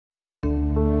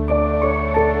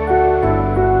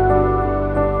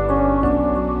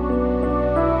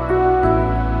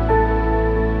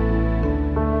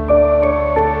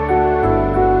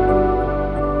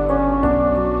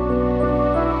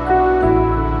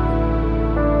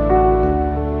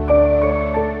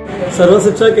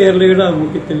സർവശിക്ഷ കേരളയുടെ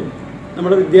ആഭിമുഖ്യത്തിൽ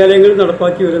നമ്മുടെ വിദ്യാലയങ്ങളിൽ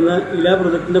നടപ്പാക്കി വരുന്ന ഇലാ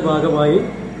പ്രൊജക്ടിന്റെ ഭാഗമായി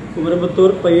കുമരമ്പത്തൂർ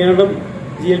പയ്യാടം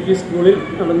GLP സ്കൂളിൽ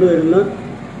നടന്നു വരുന്ന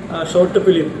ഷോർട്ട്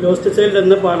ഫിലിം ലോസ്റ്റ് ചൈൽഡ്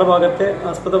എന്ന പാഠഭാഗത്തെ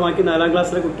ആസ്പദമാക്കി 4ാം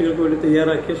ക്ലാസ്സിലെ കുട്ടികൾക്ക് വേണ്ടി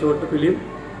തയ്യാറാക്കിയ ഷോർട്ട് ഫിലിം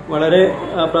വളരെ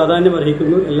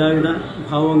പ്രാധാന്യമർഹിക്കുന്നു. എല്ലാവിധ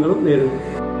ഭാവങ്ങളും നേരുന്നു.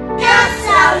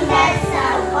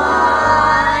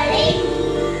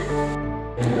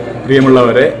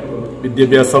 പ്രിയമുള്ളവരെ,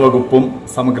 വിദ്യാഭ്യാസ വകുപ്പും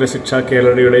സമഗ്ര ശിക്ഷ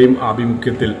കേരളയുടെയും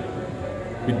ആഭിമുഖ്യത്തിൽ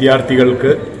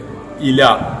വിദ്യാർത്ഥികൾക്ക് ഇല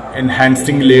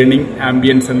എൻഹാൻസിംഗ് ലേണിംഗ്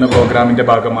ആംബിയൻസ് എന്ന പ്രോഗ്രാമിന്റെ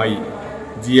ഭാഗമായി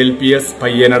GLPS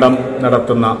പയ്യനടം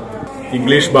നടത്തുന്ന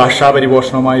ഇംഗ്ലീഷ് ഭാഷാ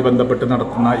പരിപോഷണവുമായി ബന്ധപ്പെട്ട്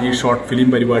നടത്തുന്ന ഈ ഷോർട്ട് ഫിലിം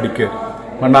പരിപാടിക്ക്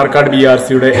മണ്ണാർക്കാട്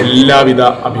BRCയുടെ എല്ലാവിധ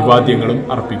അഭിവാദ്യങ്ങളും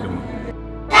അർപ്പിക്കുന്നു.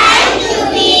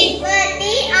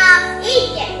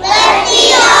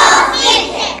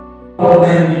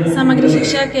 സമഗ്ര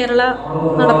ശിക്ഷ കേരള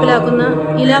നടപ്പിലാക്കുന്ന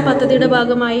ഇല പദ്ധതിയുടെ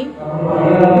ഭാഗമായി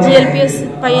GLPS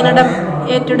പയ്യനടം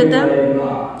ഏറ്റെടുത്ത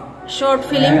ഷോർട്ട്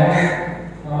ഫിലിം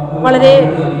വളരെ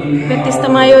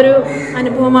വ്യത്യസ്തമായ ഒരു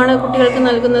അനുഭവമാണ് കുട്ടികൾക്ക്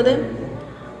നൽകുന്നത്.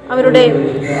 അവരുടെ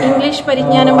ഇംഗ്ലീഷ്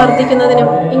പരിജ്ഞാനം വർദ്ധിക്കുന്നതിനും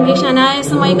ഇംഗ്ലീഷ്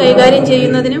അനായാസമായി കൈകാര്യം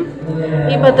ചെയ്യുന്നതിനും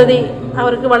ഈ പദ്ധതി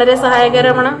അവർക്ക് വളരെ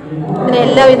സഹായകരമാണ്. ഇതിന്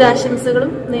എല്ലാവിധ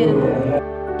ആശംസകളും നേരുന്നു.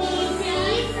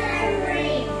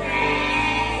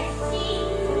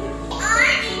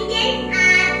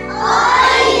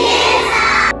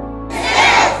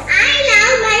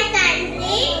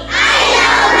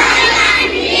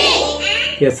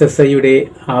 SSIയുടെ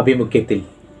ആഭിമുഖ്യത്തിൽ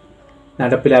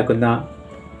നടപ്പിലാക്കുന്ന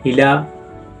ഇല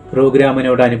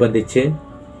പ്രോഗ്രാമിനോടനുബന്ധിച്ച്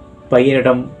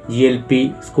പയ്യനടം GLP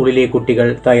സ്കൂളിലെ കുട്ടികൾ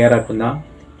തയ്യാറാക്കുന്ന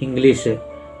ഇംഗ്ലീഷ്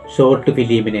ഷോർട്ട്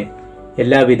ഫിലിമിന്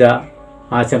എല്ലാവിധ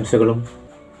ആശംസകളും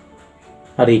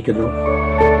അറിയിക്കുന്നു.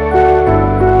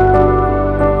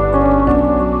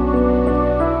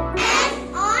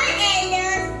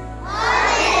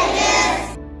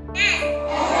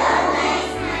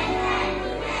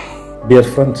 Dear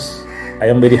friends, I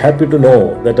am very happy to know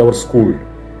that our school,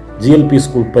 GLP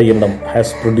School Payyanam, has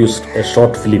produced a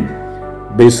short film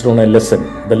based on a lesson,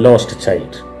 The Lost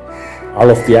Child. All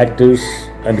of the actors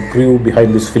and crew behind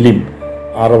this film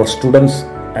are our students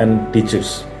and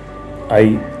teachers. I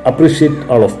appreciate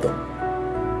all of them.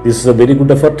 This is a very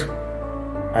good effort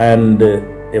and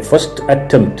a first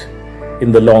attempt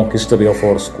in the long history of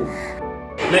our school.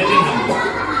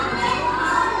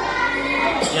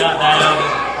 Yeah, dialogue.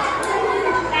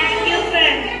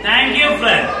 Thank you,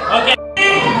 friend. Okay.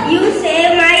 You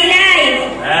saved my life.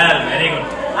 Well, very good.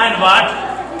 And what?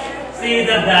 See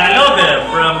the dialogue there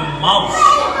from Mouse.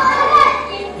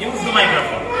 Use the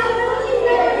microphone.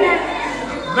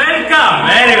 Welcome.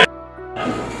 Very well.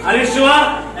 Are you sure?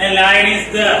 A line is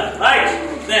there. Right.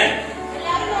 Then.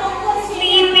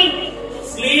 Sleeping.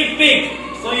 Sleeping.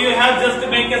 So you have just to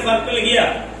make a circle here.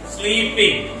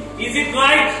 Sleeping. Is it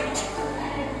right?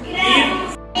 Yes.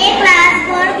 A class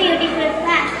for beautiful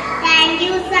class. Thank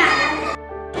you, sir.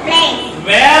 Place.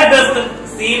 Where does the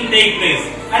scene take place?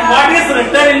 And what is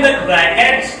written in the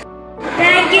brackets?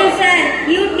 Thank you, sir.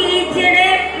 You teacher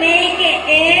make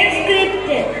a script.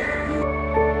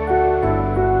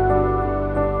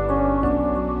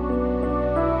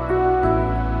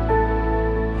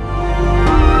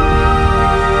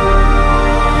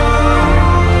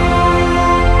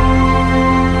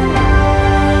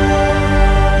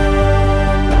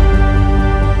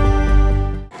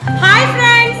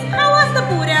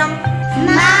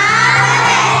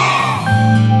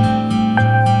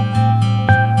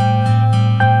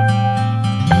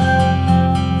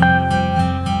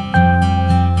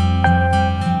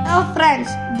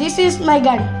 This is my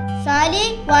gun. Sorry,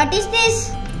 what is this?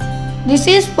 This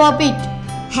is Pop It.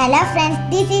 Hello friends,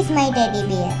 this is my teddy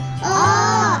bear.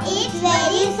 Oh, it's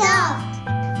very soft.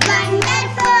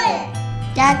 Wonderful.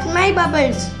 Catch my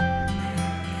bubbles.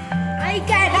 I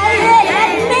can.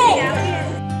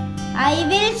 I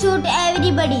will shoot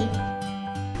everybody.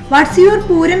 What's your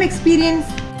Puram experience?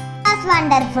 That's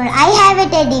wonderful. I have a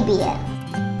teddy bear.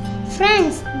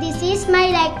 Friends, this is my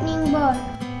lightning bolt.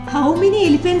 How many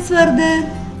elephants were there?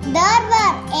 There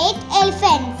were 8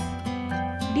 elephants.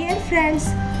 Dear friends,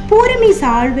 Puram is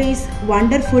always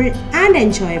wonderful and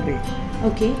enjoyable.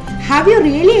 Okay, have you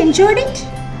really enjoyed it?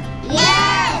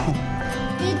 Yes!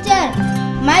 Teacher,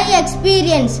 my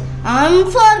experience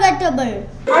unforgettable.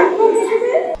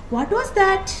 What was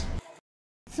that?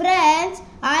 Friends,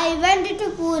 I went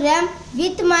to Puram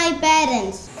with my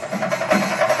parents.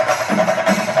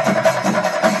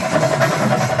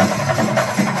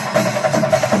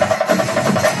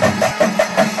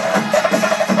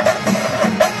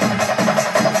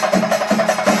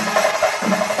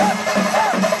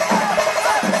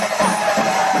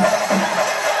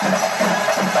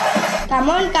 Come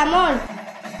on, come on.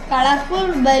 Colorful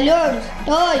balloons,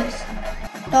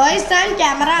 toys and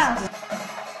cameras.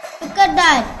 Look at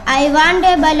that. I want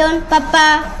a balloon,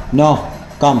 Papa. No,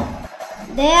 come.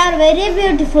 They are very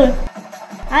beautiful.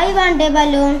 I want a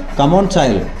balloon. Come on,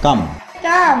 child, come.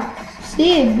 Come,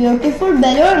 see beautiful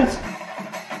balloons.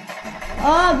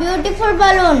 Oh, beautiful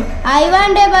balloon. I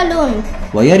want a balloon.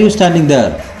 Why are you standing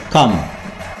there? Come.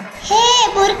 Hey,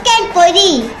 Burk and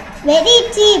Puri. Very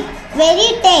cheap,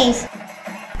 very taste.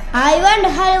 I want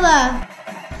halwa.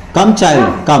 Come,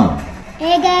 child, come.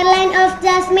 A garland of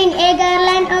jasmine, a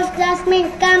garland of jasmine.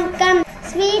 Come, come.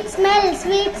 Sweet smell.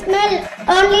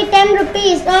 Only 10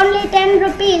 rupees, only 10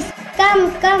 rupees.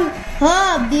 Come, come.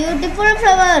 Oh, beautiful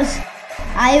flowers.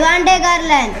 I want a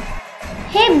garland.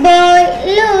 Hey boy,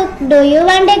 look. Do you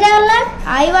want a garland?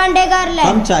 I want a garland.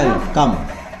 Come, child, come.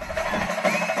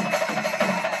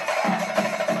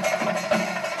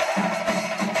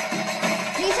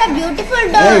 These are beautiful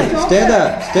Hey, dolls. stay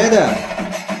there, stay there.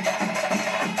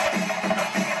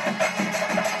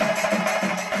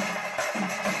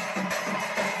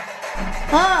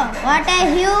 Oh, what a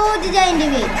huge giant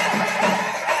wheel.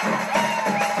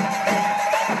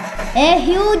 A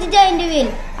huge giant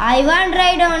wheel. I want to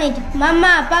ride on it.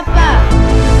 Mama, Papa.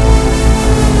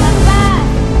 Papa.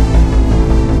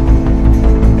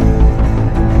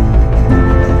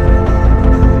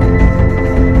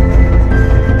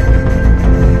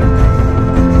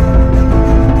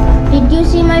 Did you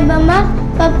see my mama?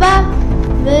 Papa?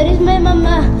 Where is my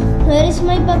mama? Where is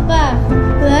my papa?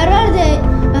 Where are they?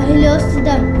 I lost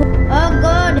them. Oh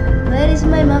God, where is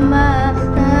my mama?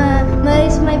 Where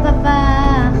is my papa?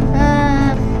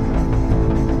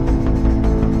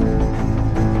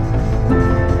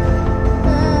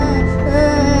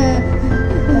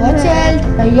 Oh child,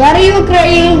 why are you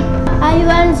crying? I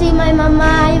want to see my mama.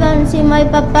 I want to see my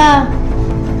papa.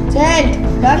 Child,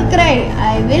 don't cry.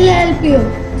 I will help you.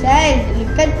 Child,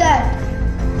 look at that.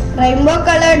 Rainbow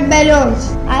colored balloons.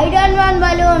 I don't want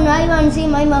balloon. I want to see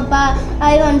my papa.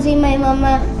 I want to see my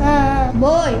mama.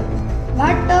 Boy,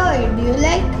 what toy do you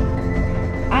like?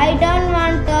 I don't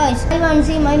want toys. I want to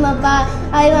see my papa.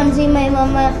 I want to see my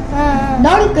mama.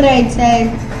 Don't cry,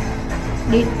 child.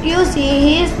 Did you see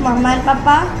his mama and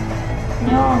papa?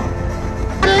 No.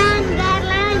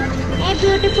 Garland. A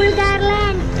beautiful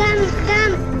garland. Come,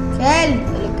 come. Child,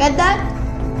 look at that.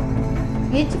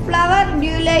 Which flower do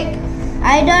you like?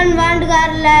 I don't want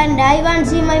garland. I want to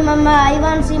see my mama. I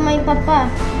want to see my papa.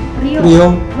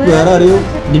 Rio, where are you?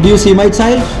 Did you see my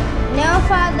child? No,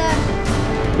 father.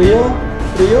 Rio,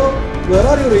 where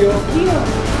are you, Rio?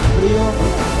 Rio,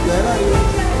 where are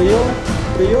you?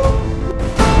 Rio.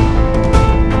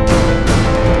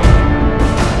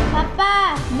 Papa,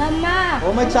 mama.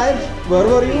 Oh, my child, where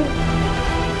were you?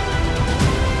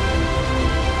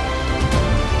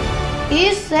 He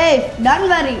is safe. Don't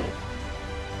worry.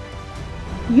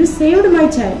 You saved my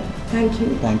child. Thank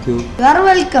you. Thank you. You are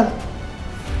welcome.